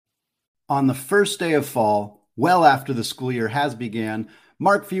On the first day of fall, well after the school year has began,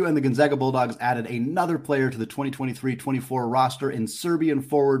 Mark Few and the Gonzaga Bulldogs added another player to the 2023-24 roster in Serbian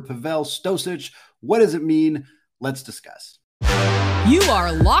forward Pavle Stosic. What does it mean? Let's discuss. You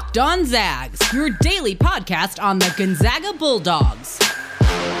are Locked On Zags, your daily podcast on the Gonzaga Bulldogs.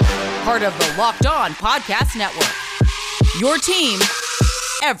 Part of the Locked On Podcast Network. Your team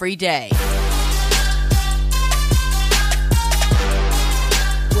every day.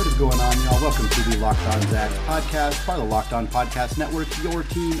 What is going on, y'all? Welcome to the Locked On Zags podcast, part of the Locked On Podcast Network, your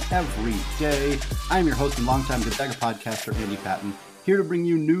team every day. I'm your host and longtime Gonzaga podcaster, Andy Patton, here to bring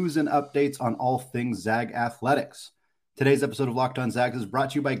you news and updates on all things Zag athletics. Today's episode of Locked On Zags is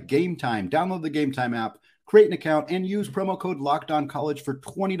brought to you by Game Time. Download the Game Time app, create an account, and use promo code LOCKEDONCollege for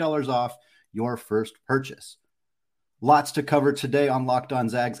 $20 off your first purchase. Lots to cover today on Locked On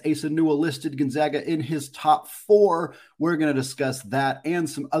Zags. Newell listed Gonzaga in his top 4. We're going to discuss that and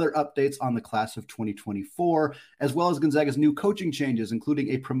some other updates on the class of 2024, as well as Gonzaga's new coaching changes, including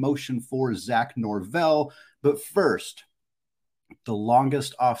a promotion for Zach Norvell. But first, the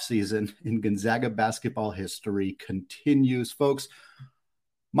longest offseason in Gonzaga basketball history continues, folks.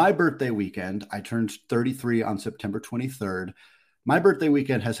 My birthday weekend, I turned 33 on September 23rd. My birthday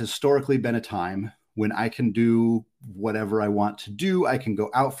weekend has historically been a time when I can do whatever I want to do. I can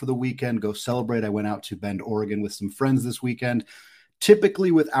go out for the weekend, go celebrate. I went out to Bend, Oregon with some friends this weekend, typically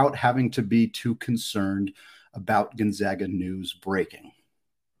without having to be too concerned about Gonzaga news breaking.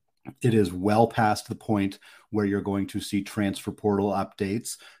 It is well past the point where you're going to see transfer portal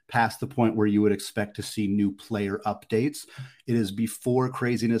updates, past the point where you would expect to see new player updates. It is before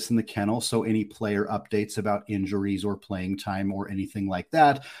craziness in the kennel, so any player updates about injuries or playing time or anything like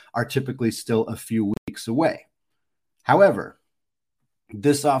that are typically still a few weeks away. However,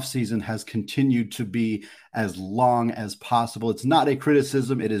 this offseason has continued to be as long as possible. It's not a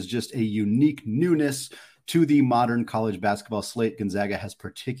criticism. It is just a unique newness to the modern college basketball slate. Gonzaga has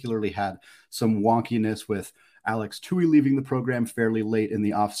particularly had some wonkiness with Alex Tui leaving the program fairly late in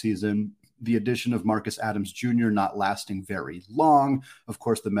the offseason, the addition of Marcus Adams Jr. not lasting very long, of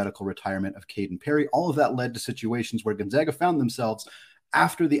course, the medical retirement of Caden Perry. All of that led to situations where Gonzaga found themselves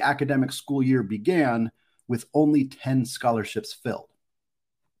after the academic school year began with only 10 scholarships filled.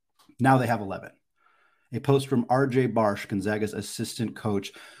 Now they have 11. A post from RJ Barsh, Gonzaga's assistant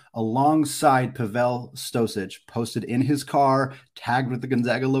coach, alongside Pavle Stosic, posted in his car, tagged with the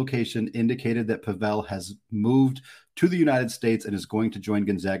Gonzaga location, indicated that Pavle has moved to the United States and is going to join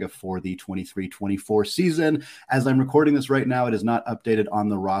Gonzaga for the 23-24 season. As I'm recording this right now, it is not updated on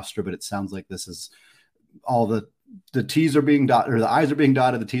the roster, but it sounds like this is all the T's are being dotted, or the I's are being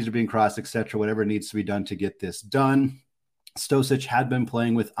dotted, the T's are being crossed, etc., whatever needs to be done to get this done. Stosic had been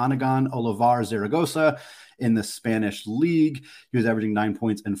playing with Anagan Olivar Zaragoza in the Spanish league. He was averaging 9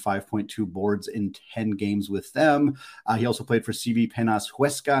 points and 5.2 boards in 10 games with them. He also played for CV Penas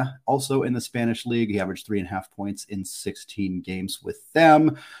Huesca, also in the Spanish league. He averaged 3.5 points in 16 games with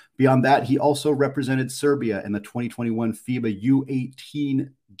them. Beyond that, he also represented Serbia in the 2021 FIBA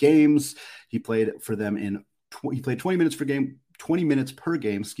U18 games. He played for them he played 20 minutes per game,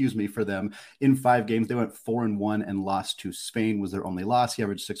 for them in 5 games. They went 4-1 and lost to Spain, was their only loss. He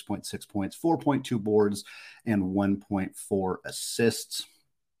averaged 6.6 points, 4.2 boards, and 1.4 assists.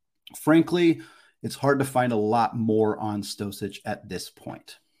 Frankly, it's hard to find a lot more on Stosic at this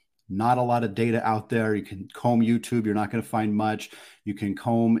point. Not a lot of data out there. You can comb YouTube. You're not going to find much. You can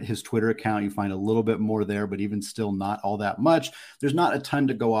comb his Twitter account. You find a little bit more there, but even still not all that much. There's not a ton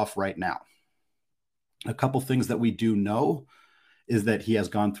to go off right now. A couple things that we do know is that he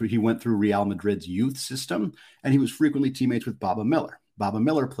went through Real Madrid's youth system, and he was frequently teammates with Baba Miller. Baba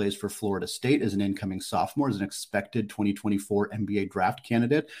Miller plays for Florida State as an incoming sophomore, as an expected 2024 NBA draft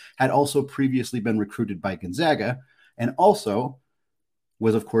candidate, had also previously been recruited by Gonzaga, and also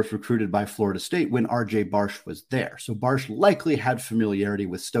was, of course, recruited by Florida State when RJ Barsh was there. So Barsh likely had familiarity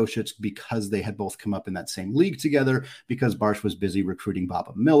with Stosic because they had both come up in that same league together, because Barsh was busy recruiting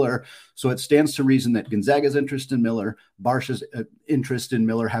Baba Miller. So it stands to reason that Gonzaga's interest in Miller, Barsh's interest in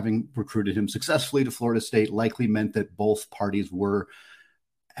Miller having recruited him successfully to Florida State, likely meant that both parties were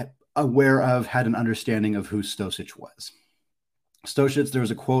aware of, had an understanding of who Stosic was. Stosic, there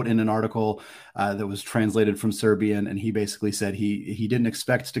was a quote in an article that was translated from Serbian, and he basically said he didn't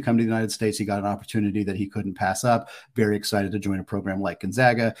expect to come to the United States. He got an opportunity that he couldn't pass up. Very excited to join a program like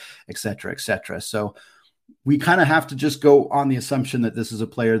Gonzaga, et cetera, et cetera. So we kind of have to just go on the assumption that this is a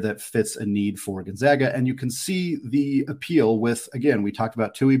player that fits a need for Gonzaga. And you can see the appeal with, again, we talked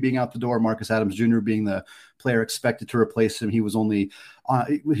about Tui being out the door, Marcus Adams Jr. being the player expected to replace him. He was only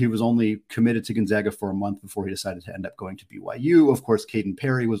committed to Gonzaga for a month before he decided to end up going to BYU. Of course, Caden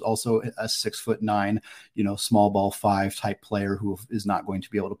Perry was also a 6'9", small ball 5 type player who is not going to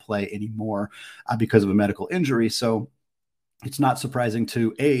be able to play anymore because of a medical injury. So it's not surprising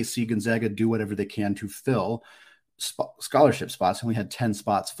to see Gonzaga do whatever they can to fill scholarship spots. And we had 10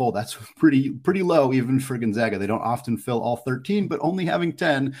 spots full. That's pretty low even for Gonzaga. They don't often fill all 13, but only having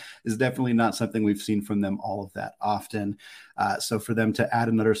 10 is definitely not something we've seen from them all of that often. So for them to add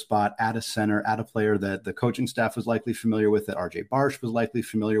another spot, add a center, add a player that the coaching staff was likely familiar with, that RJ Barsh was likely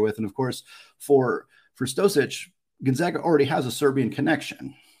familiar with. And of course, for Stosic, Gonzaga already has a Serbian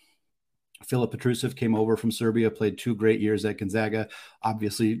connection. Filip Petrusev came over from Serbia, played 2 great years at Gonzaga,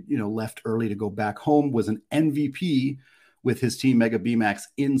 obviously, left early to go back home, was an MVP with his team Mega BMAX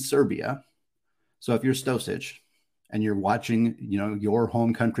in Serbia. So if you're Stosic and you're watching, your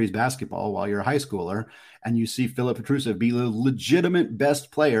home country's basketball while you're a high schooler, and you see Filip Petrusev be the legitimate best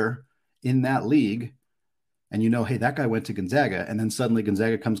player in that league, and hey, that guy went to Gonzaga, and then suddenly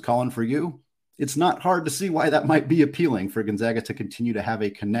Gonzaga comes calling for you, it's not hard to see why that might be appealing for Gonzaga to continue to have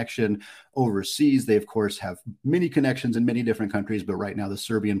a connection overseas. They, of course, have many connections in many different countries, but right now the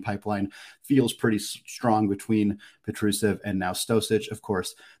Serbian pipeline feels pretty strong between Petrusev and now Stosic. Of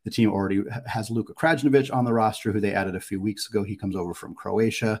course, the team already has Luka Krajinovic on the roster, who they added a few weeks ago. He comes over from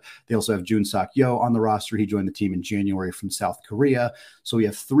Croatia. They also have Junsak Yo on the roster. He joined the team in January from South Korea. So we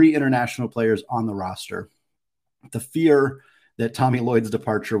have 3 international players on the roster. The fear that Tommy Lloyd's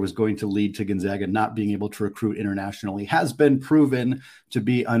departure was going to lead to Gonzaga not being able to recruit internationally has been proven to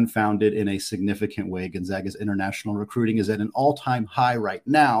be unfounded in a significant way. Gonzaga's international recruiting is at an all-time high right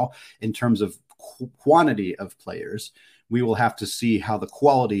now in terms of quantity of players. We will have to see how the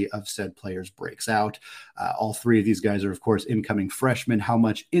quality of said players breaks out. All 3 of these guys are, of course, incoming freshmen. How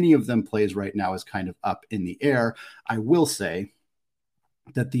much any of them plays right now is kind of up in the air. I will say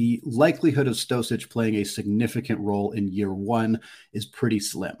that the likelihood of Stosic playing a significant role in year 1 is pretty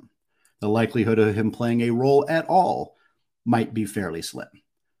slim. The likelihood of him playing a role at all might be fairly slim.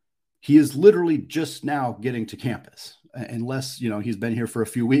 He is literally just now getting to campus. Unless, he's been here for a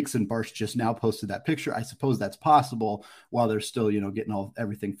few weeks and Barsh just now posted that picture. I suppose that's possible while they're still, getting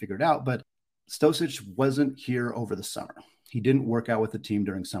everything figured out. But Stosic wasn't here over the summer. He didn't work out with the team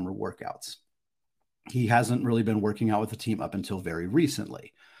during summer workouts. He hasn't really been working out with the team up until very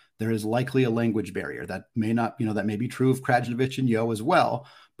recently. There is likely a language barrier that may not, that may be true of Krajinovic and Yo as well.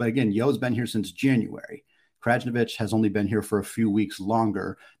 But again, Yo's been here since January. Krajinovic has only been here for a few weeks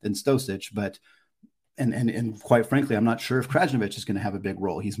longer than Stosic, but and quite frankly, I'm not sure if Krajinovic is going to have a big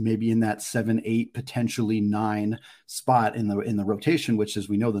role. He's maybe in that 7, 8, potentially 9 spot in the rotation, which, as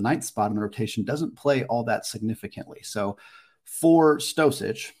we know, the 9th spot in the rotation doesn't play all that significantly. So for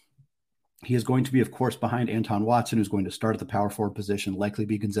Stosic, he is going to be, of course, behind Anton Watson, who's going to start at the power forward position, likely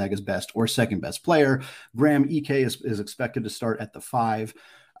be Gonzaga's best or second best player. Graham Ike is expected to start at the 5.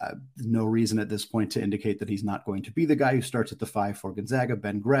 No reason at this point to indicate that he's not going to be the guy who starts at the 5 for Gonzaga.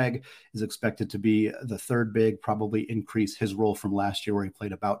 Ben Gregg is expected to be the 3rd big, probably increase his role from last year where he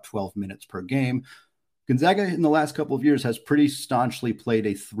played about 12 minutes per game. Gonzaga in the last couple of years has pretty staunchly played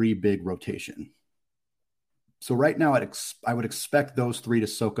a 3 big rotation. So right now, I would expect those 3 to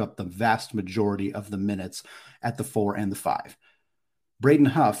soak up the vast majority of the minutes at the 4 and the 5. Braden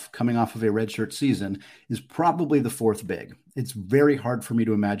Huff, coming off of a redshirt season, is probably the 4th big. It's very hard for me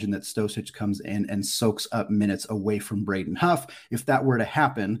to imagine that Stosic comes in and soaks up minutes away from Braden Huff. If that were to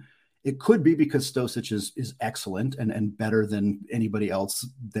happen, it could be because Stosic is excellent and better than anybody else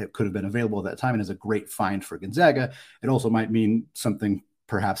that could have been available at that time and is a great find for Gonzaga. It also might mean something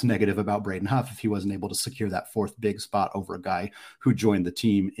perhaps negative about Braden Huff if he wasn't able to secure that 4th big spot over a guy who joined the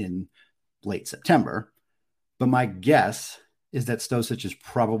team in late September. But my guess is that Stosic is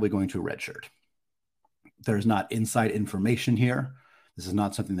probably going to redshirt. There's not inside information here. This is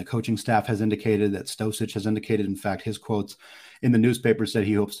not something the coaching staff has indicated, that Stosic has indicated. In fact, his quotes in the newspaper said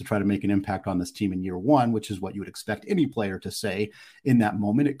he hopes to try to make an impact on this team in year 1, which is what you would expect any player to say in that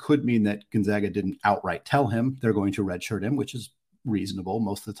moment. It could mean that Gonzaga didn't outright tell him they're going to redshirt him, which is reasonable.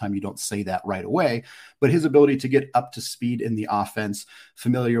 Most of the time you don't say that right away, but his ability to get up to speed in the offense,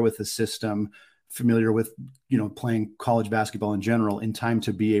 familiar with the system, familiar with, playing college basketball in general in time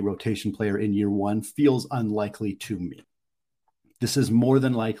to be a rotation player in year 1 feels unlikely to me. This is more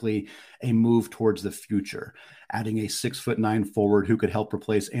than likely a move towards the future, adding a 6'9" forward who could help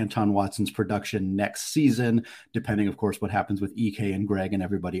replace Anton Watson's production next season, depending, of course, what happens with EK and Greg and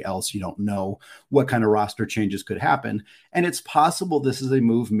everybody else. You don't know what kind of roster changes could happen. And it's possible this is a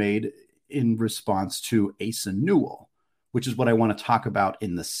move made in response to Asa Newell, which is what I want to talk about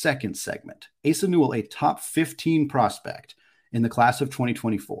in the second segment. Asa Newell, a top 15 prospect in the class of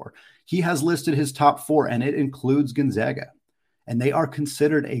 2024. He has listed his top 4, and it includes Gonzaga. And they are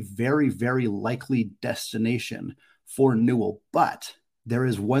considered a very, very likely destination for Newell. But there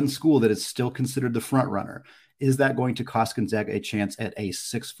is one school that is still considered the front runner. Is that going to cost Gonzaga a chance at a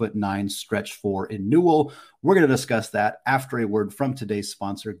 6'9" stretch 4 in Newell? We're going to discuss that after a word from today's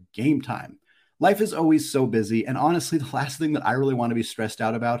sponsor, Game Time. Life is always so busy. And honestly, the last thing that I really want to be stressed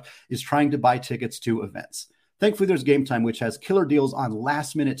out about is trying to buy tickets to events. Thankfully, there's Game Time, which has killer deals on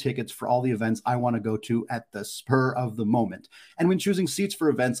last-minute tickets for all the events I want to go to at the spur of the moment. And when choosing seats for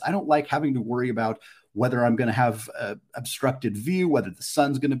events, I don't like having to worry about whether I'm going to have an obstructed view, whether the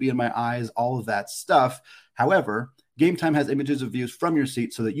sun's going to be in my eyes, all of that stuff. However, Game Time has images of views from your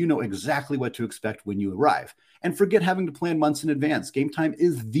seat so that you know exactly what to expect when you arrive. And forget having to plan months in advance. Game Time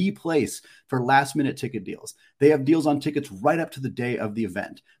is the place for last-minute ticket deals. They have deals on tickets right up to the day of the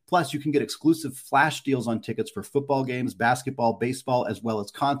event. Plus, you can get exclusive flash deals on tickets for football games, basketball, baseball, as well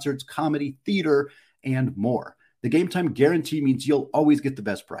as concerts, comedy, theater, and more. The Game Time guarantee means you'll always get the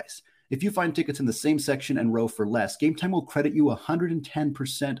best price. If you find tickets in the same section and row for less, Game Time will credit you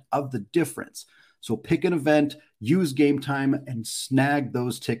 110% of the difference. So pick an event, use Game Time, and snag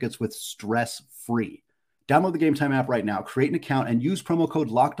those tickets with stress-free. Download the Game Time app right now, create an account, and use promo code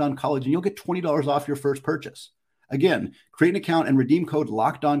LOCKEDONCollege, and you'll get $20 off your first purchase. Again, create an account and redeem code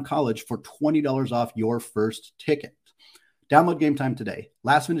LOCKEDONCollege for $20 off your first ticket. Download Game Time today.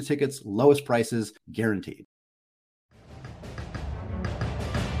 Last-minute tickets, lowest prices, guaranteed.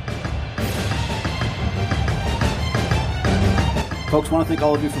 Folks, want to thank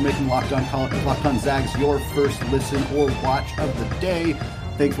all of you for making Locked On Zags your first listen or watch of the day.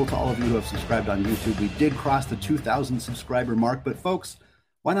 Thankful to all of you who have subscribed on YouTube. We did cross the 2,000 subscriber mark, but folks,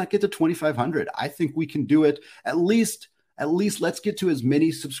 why not get to 2,500? I think we can do it. At least let's get to as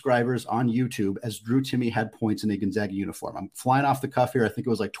many subscribers on YouTube as Drew Timme had points in a Gonzaga uniform. I'm flying off the cuff here. I think it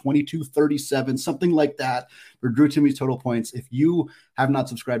was like 2237, something like that for Drew Timme's total points. If you have not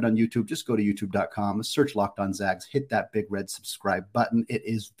subscribed on YouTube, just go to youtube.com, search Locked On Zags, hit that big red subscribe button. It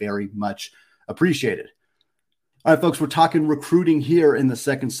is very much appreciated. All right, folks, we're talking recruiting here in the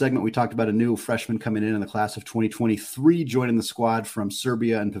second segment. We talked about a new freshman coming in the class of 2023, joining the squad from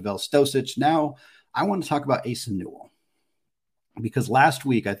Serbia and Pavle Stosic. Now, I want to talk about Asa Newell. Because last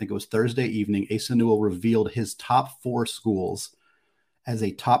week, I think it was Thursday evening, Asa Newell revealed his top 4 schools as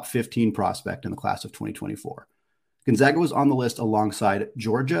a top 15 prospect in the class of 2024. Gonzaga was on the list alongside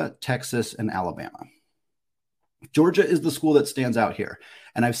Georgia, Texas, and Alabama. Georgia is the school that stands out here.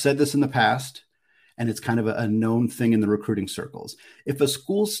 And I've said this in the past, and it's kind of a known thing in the recruiting circles. If a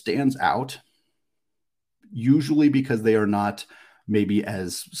school stands out, usually because they are not maybe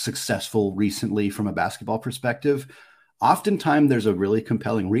as successful recently from a basketball perspective, oftentimes there's a really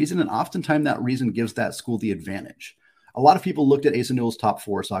compelling reason, and oftentimes that reason gives that school the advantage. A lot of people looked at Asa Newell's top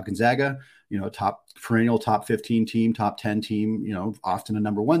 4, saw Gonzaga, perennial top 15 team, top 10 team, often a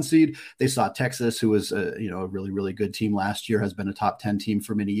number 1 seed. They saw Texas, who was a really, really good team last year, has been a top 10 team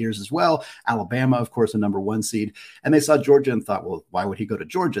for many years as well. Alabama, of course, a number 1 seed. And they saw Georgia and thought, well, why would he go to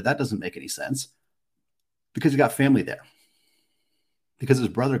Georgia? That doesn't make any sense. Because he got family there. Because his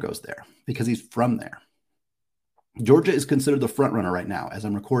brother goes there. Because he's from there. Georgia is considered the front runner right now, as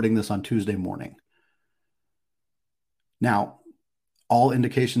I'm recording this on Tuesday morning. Now, all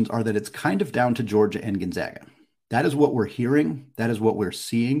indications are that it's kind of down to Georgia and Gonzaga. That is what we're hearing. That is what we're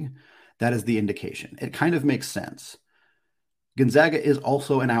seeing. That is the indication. It kind of makes sense. Gonzaga is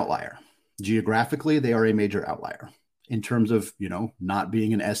also an outlier. Geographically, they are a major outlier in terms of, not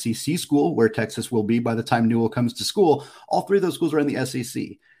being an SEC school where Texas will be by the time Newell comes to school. All 3 of those schools are in the SEC.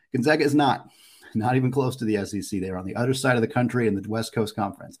 Gonzaga is not even close to the SEC. They're on the other side of the country in the West Coast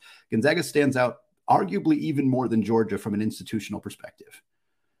Conference. Gonzaga stands out arguably even more than Georgia from an institutional perspective.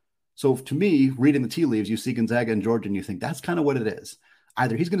 So to me, reading the tea leaves, you see Gonzaga and Georgia and you think that's kind of what it is.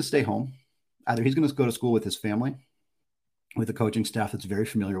 Either he's going to stay home, either he's going to go to school with his family, with a coaching staff that's very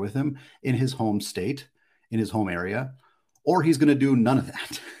familiar with him in his home state, in his home area, or he's going to do none of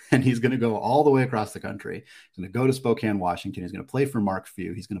that. And he's going to go all the way across the country. He's going to go to Spokane, Washington. He's going to play for Mark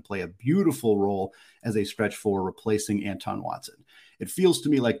Few. He's going to play a beautiful role as a stretch 4 replacing Anton Watson. It feels to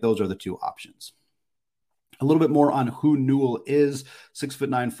me like those are the 2 options. A little bit more on who Newell is.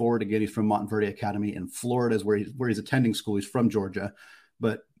 6'9" forward. Again, he's from Montverde Academy in Florida, is where he's attending school. He's from Georgia,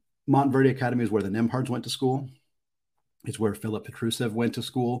 but Montverde Academy is where the Nemhards went to school. It's where Filip Petrusev went to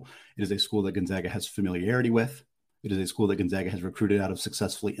school. It is a school that Gonzaga has familiarity with. It is a school that Gonzaga has recruited out of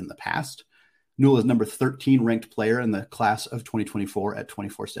successfully in the past. Newell is number 13 ranked player in the class of 2024 at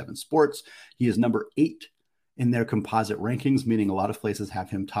 24/7 Sports. He is number 8 in their composite rankings, meaning a lot of places have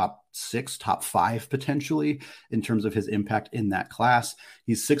him top 6, top 5 potentially in terms of his impact in that class.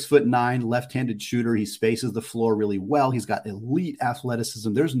 He's 6'9", left-handed shooter. He spaces the floor really well. He's got elite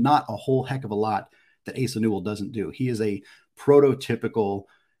athleticism. There's not a whole heck of a lot that Asa Newell doesn't do. He is a prototypical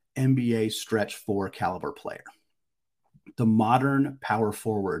NBA stretch 4 caliber player. The modern power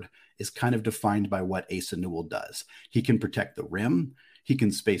forward is kind of defined by what Asa Newell does. He can protect the rim. He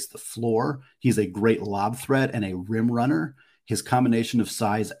can space the floor. He's a great lob threat and a rim runner. His combination of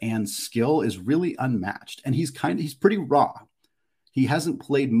size and skill is really unmatched. And he's pretty raw. He hasn't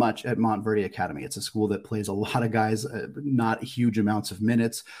played much at Montverde Academy. It's a school that plays a lot of guys, not huge amounts of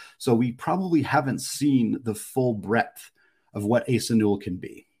minutes. So we probably haven't seen the full breadth of what Asa Newell can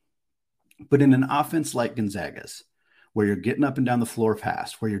be. But in an offense like Gonzaga's, where you're getting up and down the floor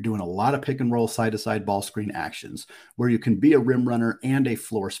fast, where you're doing a lot of pick and roll side-to-side ball screen actions, where you can be a rim runner and a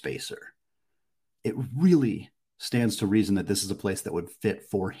floor spacer, it really stands to reason that this is a place that would fit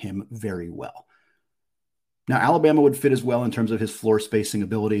for him very well. Now, Alabama would fit as well in terms of his floor spacing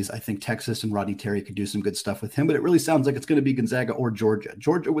abilities. I think Texas and Rodney Terry could do some good stuff with him, but it really sounds like it's going to be Gonzaga or Georgia.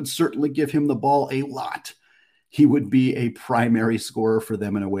 Georgia would certainly give him the ball a lot. He would be a primary scorer for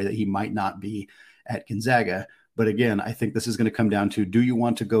them in a way that he might not be at Gonzaga. But again, I think this is going to come down to, do you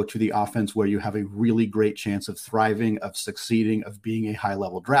want to go to the offense where you have a really great chance of thriving, of succeeding, of being a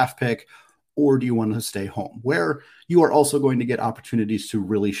high-level draft pick, or do you want to stay home, where you are also going to get opportunities to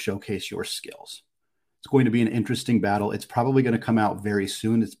really showcase your skills? It's going to be an interesting battle. It's probably going to come out very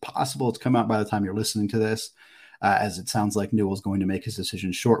soon. It's possible it's come out by the time you're listening to this, as it sounds like Newell is going to make his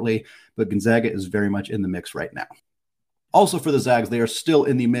decision shortly. But Gonzaga is very much in the mix right now. Also for the Zags, they are still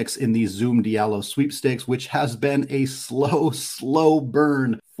in the mix in the Zoom Diallo sweepstakes, which has been a slow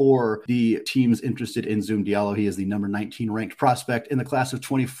burn for the teams interested in Zoom Diallo. He is the number 19 ranked prospect in the class of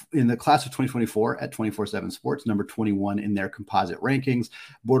 2024 at 24/7 Sports, number 21 in their composite rankings,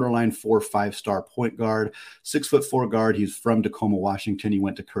 borderline 4-5-star point guard, 6'4" guard. He's from Tacoma, Washington. He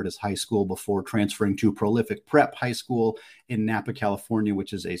went to Curtis High School before transferring to Prolific Prep High School in Napa, California,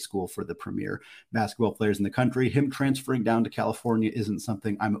 which is a school for the premier basketball players in the country. Him transferring down to California isn't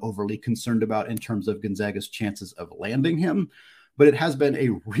something I'm overly concerned about in terms of Gonzaga's chances of landing him, but it has been a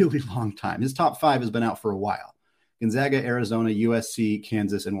really long time. His top 5 has been out for a while. Gonzaga, Arizona, USC,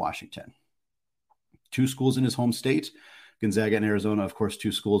 Kansas, and Washington. 2 schools in his home state. Gonzaga and Arizona, of course,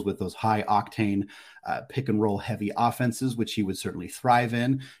 2 schools with those high-octane pick and roll heavy offenses, which he would certainly thrive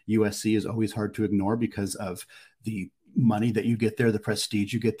in. USC is always hard to ignore because of the money that you get there, the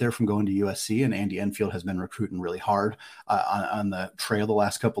prestige you get there from going to USC, and Andy Enfield has been recruiting really hard on the trail the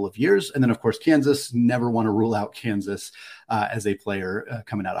last couple of years. And then, of course, Kansas. Never want to rule out Kansas as a player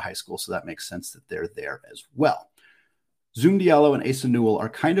coming out of high school, so that makes sense that they're there as well. Zoom Diallo and Asa Newell are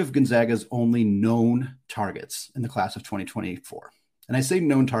kind of Gonzaga's only known targets in the class of 2024. And I say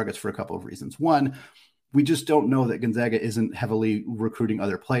known targets for a couple of reasons. One, we just don't know that Gonzaga isn't heavily recruiting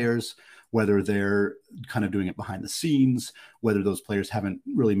other players, whether they're kind of doing it behind the scenes, whether those players haven't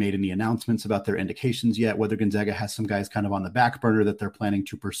really made any announcements about their indications yet, whether Gonzaga has some guys kind of on the back burner that they're planning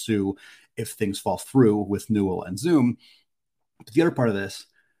to pursue if things fall through with Newell and Zoom. But the other part of this,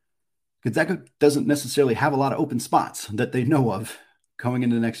 Gonzaga doesn't necessarily have a lot of open spots that they know of going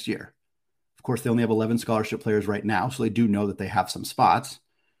into next year. Of course, they only have 11 scholarship players right now, so they do know that they have some spots.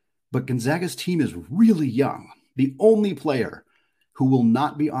 But Gonzaga's team is really young. The only player who will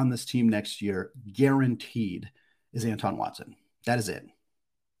not be on this team next year, guaranteed, is Anton Watson. That is it.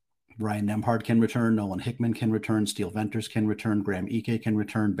 Ryan Nembhard can return. Nolan Hickman can return. Steele Venters can return. Graham Ike can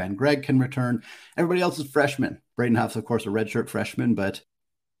return. Ben Gregg can return. Everybody else is freshmen. Braden Huff's, of course, a redshirt freshman, but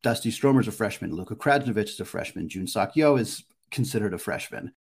Dusty Stromer's a freshman. Luka Krajnovic is a freshman. Jun Sak-Yo is considered a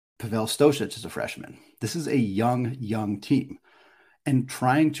freshman. Pavel Stosic is a freshman. This is a young team. And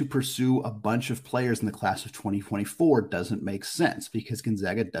trying to pursue a bunch of players in the class of 2024 doesn't make sense because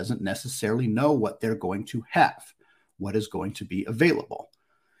Gonzaga doesn't necessarily know what they're going to have, what is going to be available.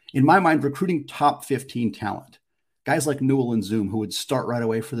 In my mind, recruiting top 15 talent, guys like Newell and Zoom, who would start right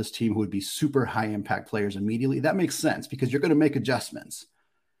away for this team, who would be super high impact players immediately, that makes sense because you're going to make adjustments.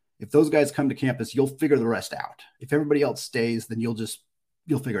 If those guys come to campus, you'll figure the rest out. If everybody else stays, then you'll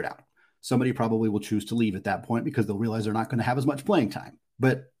figure it out. Somebody probably will choose to leave at that point because they'll realize they're not going to have as much playing time.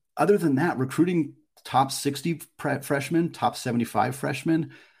 But other than that, recruiting top 60 freshmen, top 75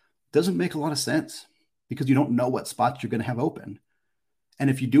 freshmen doesn't make a lot of sense because you don't know what spots you're going to have open. And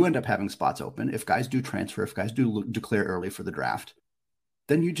if you do end up having spots open, if guys do transfer, if guys do declare early for the draft,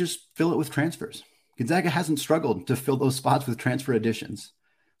 then you just fill it with transfers. Gonzaga hasn't struggled to fill those spots with transfer additions.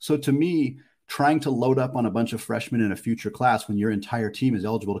 So to me, trying to load up on a bunch of freshmen in a future class when your entire team is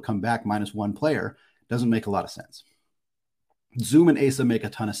eligible to come back minus one player doesn't make a lot of sense. Zoom and Asa make a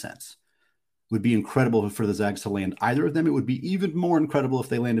ton of sense. It would be incredible for the Zags to land either of them. It would be even more incredible if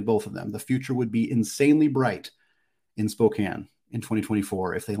they landed both of them. The future would be insanely bright in Spokane in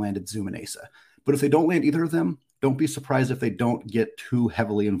 2024 if they landed Zoom and Asa. But if they don't land either of them, don't be surprised if they don't get too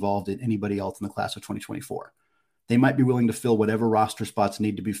heavily involved in anybody else in the class of 2024. They might be willing to fill whatever roster spots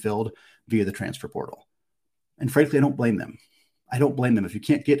need to be filled via the transfer portal. And frankly, I don't blame them. I don't blame them. If you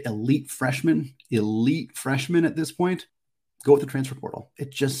can't get elite freshmen at this point, go with the transfer portal.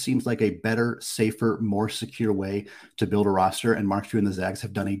 It just seems like a better, safer, more secure way to build a roster. And Mark Few and the Zags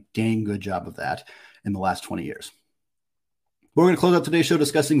have done a dang good job of that in the last 20 years. We're going to close out today's show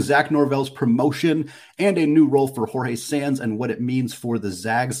discussing Zach Norvell's promotion and a new role for Jorge Sands and what it means for the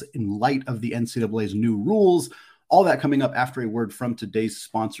Zags in light of the NCAA's new rules. All that coming up after a word from today's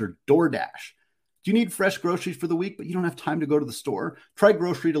sponsor, DoorDash. Do you need fresh groceries for the week, but you don't have time to go to the store? Try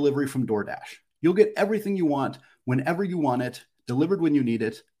grocery delivery from DoorDash. You'll get everything you want, whenever you want it, delivered when you need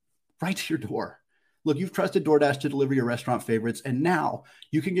it, right to your door. Look, you've trusted DoorDash to deliver your restaurant favorites, and now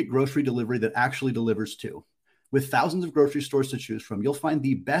you can get grocery delivery that actually delivers too. With thousands of grocery stores to choose from, you'll find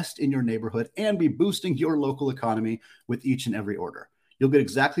the best in your neighborhood and be boosting your local economy with each and every order. You'll get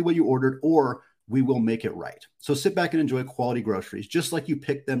exactly what you ordered, or we will make it right. So sit back and enjoy quality groceries, just like you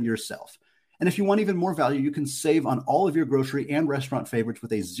picked them yourself. And if you want even more value, you can save on all of your grocery and restaurant favorites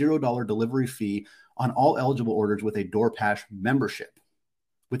with a $0 delivery fee on all eligible orders with a DoorDash membership.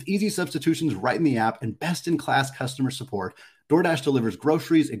 With easy substitutions right in the app and best-in-class customer support, DoorDash delivers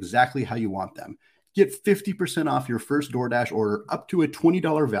groceries exactly how you want them. Get 50% off your first DoorDash order up to a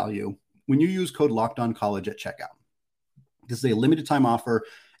 $20 value when you use code LOCKEDONCollege at checkout. This is a limited time offer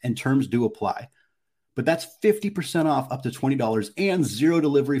and terms do apply. But that's 50% off up to $20 and zero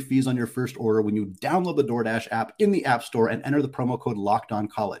delivery fees on your first order when you download the DoorDash app in the App Store and enter the promo code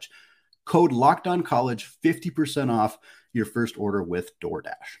LOCKEDONCollege. Code LOCKEDONCollege, 50% off your first order with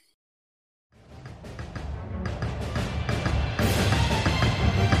DoorDash.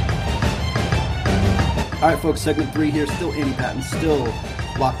 All right, folks, segment 3 here. Still Andy Patton, still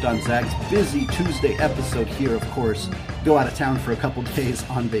Locked on Zags. Busy Tuesday episode here, of course. Go out of town for a couple days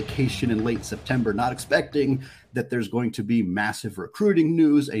on vacation in late September. Not expecting that there's going to be massive recruiting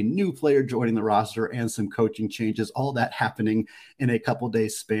news, a new player joining the roster, and some coaching changes. All that happening in a couple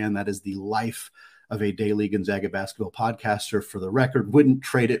days span. That is the life of a daily Gonzaga basketball podcaster. For the record, wouldn't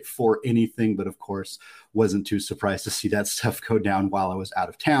trade it for anything, but of course wasn't too surprised to see that stuff go down while I was out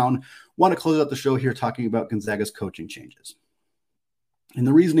of town. Want to close out the show here talking about Gonzaga's coaching changes. And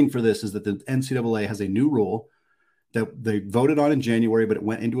the reasoning for this is that the NCAA has a new rule that they voted on in January, but it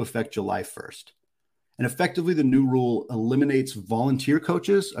went into effect July 1st. And effectively, the new rule eliminates volunteer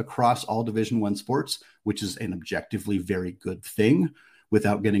coaches across all Division I sports, which is an objectively very good thing.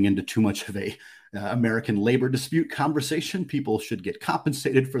 Without getting into too much of a American labor dispute conversation, people should get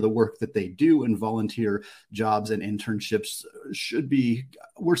compensated for the work that they do, and volunteer jobs and internships should be,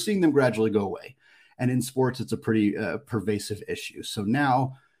 we're seeing them gradually go away. And in sports, it's a pretty pervasive issue. So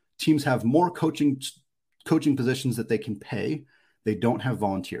now teams have more coaching positions that they can pay. They don't have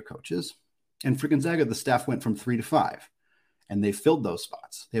volunteer coaches. And for Gonzaga, the staff went from 3 to 5. And they filled those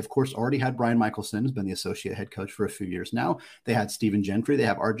spots. They, of course, already had Brian Michelson, who's been the associate head coach for a few years now. They had Stephen Gentry. They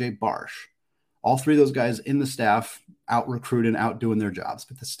have RJ Barsh. All three of those guys in the staff out recruiting, out doing their jobs.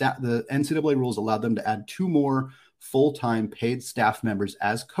 But the NCAA rules allowed them to add 2 more full-time paid staff members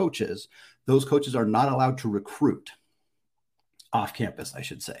as coaches. Those coaches are not allowed to recruit off campus, I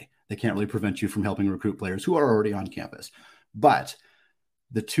should say. They can't really prevent you from helping recruit players who are already on campus. But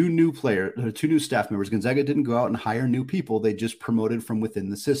the two new staff members, Gonzaga didn't go out and hire new people. They just promoted from within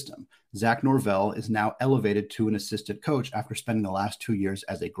the system. Zach Norvell is now elevated to an assistant coach after spending the last 2 years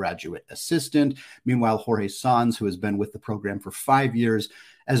as a graduate assistant. Meanwhile, Jorge Sands, who has been with the program for 5 years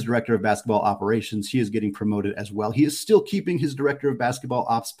as director of basketball operations, he is getting promoted as well. He is still keeping his director of basketball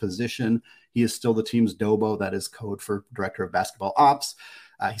ops position. He is still the team's DOBO, that is code for director of basketball ops.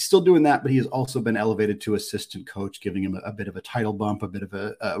 He's still doing that, but he has also been elevated to assistant coach, giving him a bit of a title bump, a bit of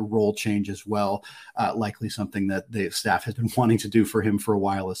a role change as well. Likely something that the staff has been wanting to do for him for a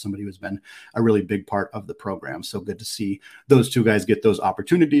while, as somebody who's been a really big part of the program. So good to see those two guys get those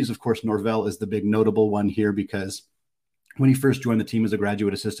opportunities. Of course, Norvell is the big notable one here because when he first joined the team as a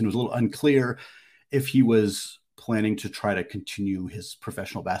graduate assistant, it was a little unclear if he was planning to try to continue his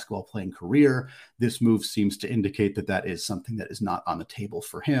professional basketball playing career. This move seems to indicate that that is something that is not on the table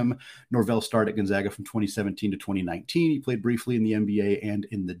for him. Norvell started at Gonzaga from 2017 to 2019. He played briefly in the NBA and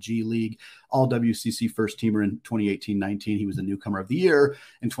in the G League. All WCC first teamer in 2018-19. He was the newcomer of the year.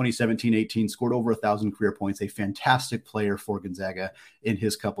 In 2017-18, scored over 1,000 career points, a fantastic player for Gonzaga in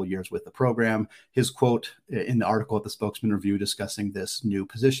his couple years with the program. His quote in the article at the Spokesman Review discussing this new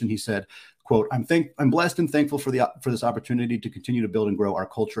position, he said, quote, I'm blessed and thankful for this opportunity to continue to build and grow our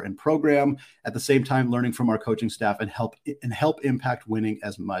culture and program. At the same time, learning from our coaching staff and help impact winning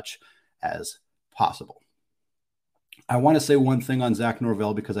as much as possible. I want to say one thing on Zach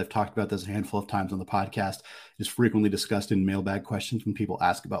Norvell, because I've talked about this a handful of times on the podcast. It's frequently discussed in mailbag questions when people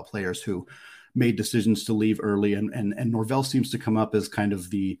ask about players who made decisions to leave early. And Norvell seems to come up as kind of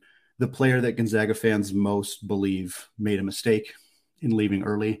the player that Gonzaga fans most believe made a mistake in leaving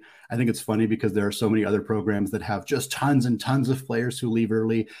early. I think it's funny because there are so many other programs that have just tons and tons of players who leave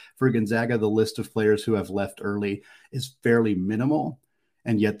early. For Gonzaga, the list of players who have left early is fairly minimal.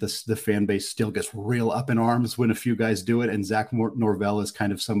 And yet the fan base still gets real up in arms when a few guys do it. And Zach Norvell is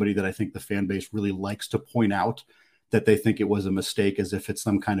kind of somebody that I think the fan base really likes to point out that they think it was a mistake, as if it's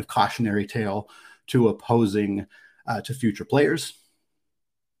some kind of cautionary tale to opposing to future players.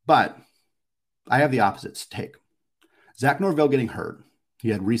 But I have the opposites to take. Zach Norvell getting hurt. He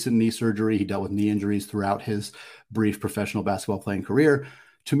had recent knee surgery. He dealt with knee injuries throughout his brief professional basketball playing career.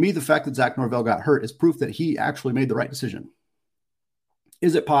 To me, the fact that Zach Norvell got hurt is proof that he actually made the right decision.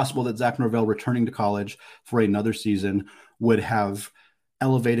 Is it possible that Zach Norvell returning to college for another season would have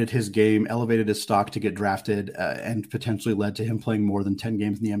elevated his game, elevated his stock to get drafted, and potentially led to him playing more than 10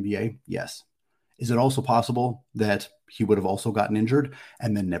 games in the NBA? Yes. Is it also possible that he would have also gotten injured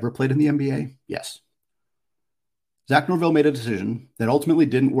and then never played in the NBA? Yes. Zach Norvell made a decision that ultimately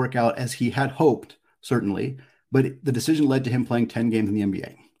didn't work out as he had hoped, certainly, but the decision led to him playing 10 games in the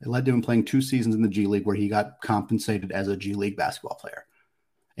NBA. It led to him playing 2 seasons in the G League where he got compensated as a G League basketball player.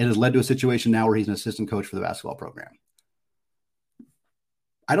 It has led to a situation now where he's an assistant coach for the basketball program.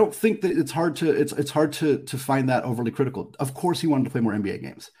 I don't think that it's hard to find that overly critical. Of course, he wanted to play more NBA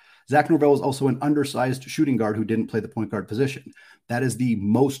games. Zach Norvell was also an undersized shooting guard who didn't play the point guard position. That is the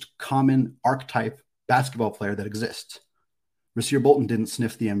most common archetype basketball player that exists. Rasir Bolton didn't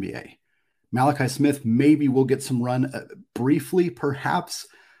sniff the NBA. Malachi Smith maybe will get some run briefly, perhaps.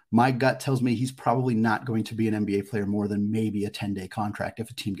 My gut tells me he's probably not going to be an NBA player more than maybe a 10-day contract if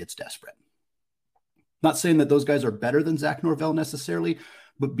a team gets desperate. Not saying that those guys are better than Zach Norvell necessarily,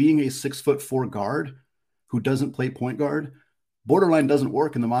 but being a 6'4" guard who doesn't play point guard, borderline doesn't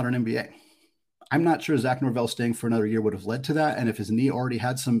work in the modern NBA. I'm not sure Zach Norvell staying for another year would have led to that. And if his knee already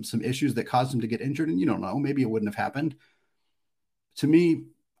had some issues that caused him to get injured, and you don't know, maybe it wouldn't have happened. To me,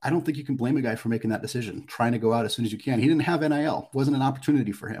 I don't think you can blame a guy for making that decision, trying to go out as soon as you can. He didn't have NIL. It wasn't an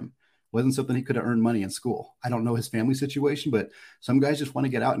opportunity for him. It wasn't something he could have earned money in school. I don't know his family situation, but some guys just want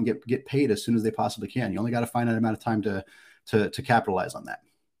to get out and get paid as soon as they possibly can. You only got to find an amount of time to capitalize on that.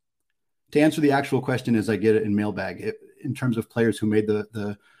 To answer the actual question as I get it in mailbag, in terms of players who made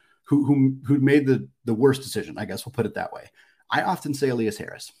who made the worst decision, I guess we'll put it that way. I often say Elias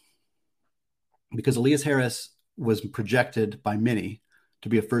Harris, because Elias Harris was projected by many to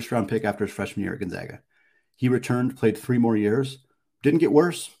be a first-round pick after his freshman year at Gonzaga. He returned, played 3 more years, didn't get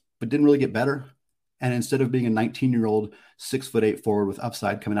worse, but didn't really get better. And instead of being a 19-year-old, 6'8" forward with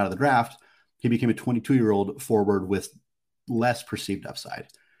upside coming out of the draft, he became a 22-year-old forward with less perceived upside.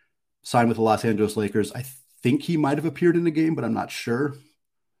 Signed with the Los Angeles Lakers. I think he might have appeared in the game, but I'm not sure. And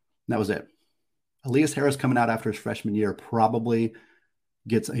that was it. Elias Harris coming out after his freshman year probably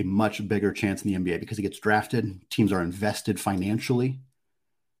gets a much bigger chance in the NBA because he gets drafted. Teams are invested financially.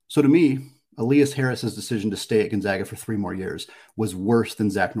 So to me, Elias Harris's decision to stay at Gonzaga for 3 more years was worse than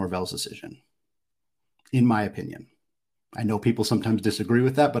Zach Norvell's decision, in my opinion. I know people sometimes disagree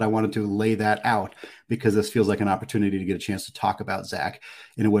with that, but I wanted to lay that out because this feels like an opportunity to get a chance to talk about Zach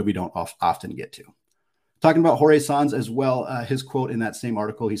in a way we don't often get to. Talking about Jorge Sanz as well, his quote in that same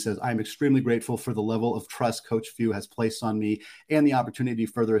article, he says, "I'm extremely grateful for the level of trust Coach Few has placed on me and the opportunity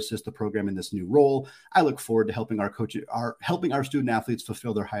to further assist the program in this new role. I look forward to helping our student athletes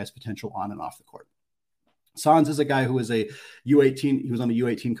fulfill their highest potential on and off the court." Sanz is a guy who is a U18. He was on the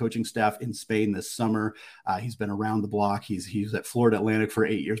U18 coaching staff in Spain this summer. He's been around the block. He's at Florida Atlantic for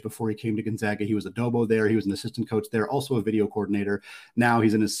 8 years before he came to Gonzaga. He was a Dobo there. He was an assistant coach there, also a video coordinator. Now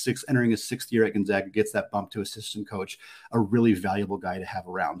he's entering his 6th year at Gonzaga, gets that bump to assistant coach, a really valuable guy to have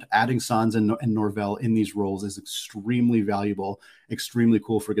around. Adding Sanz and Norvell in these roles is extremely valuable, extremely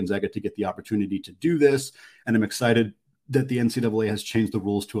cool for Gonzaga to get the opportunity to do this. And I'm excited that the NCAA has changed the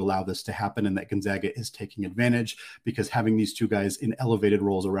rules to allow this to happen, and that Gonzaga is taking advantage, because having these two guys in elevated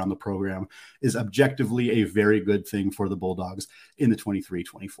roles around the program is objectively a very good thing for the Bulldogs in the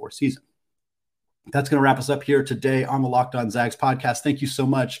 23-24 season. That's going to wrap us up here today on the Locked On Zags podcast. Thank you so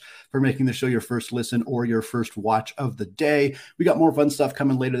much for making the show your first listen or your first watch of the day. We got more fun stuff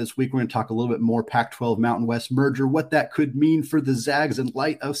coming later this week. We're going to talk a little bit more Pac-12 Mountain West merger, what that could mean for the Zags in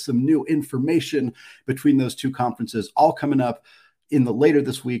light of some new information between those two conferences, all coming up in the later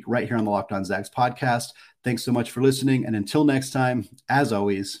this week right here on the Locked On Zags podcast. Thanks so much for listening. And until next time, as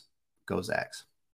always, go Zags.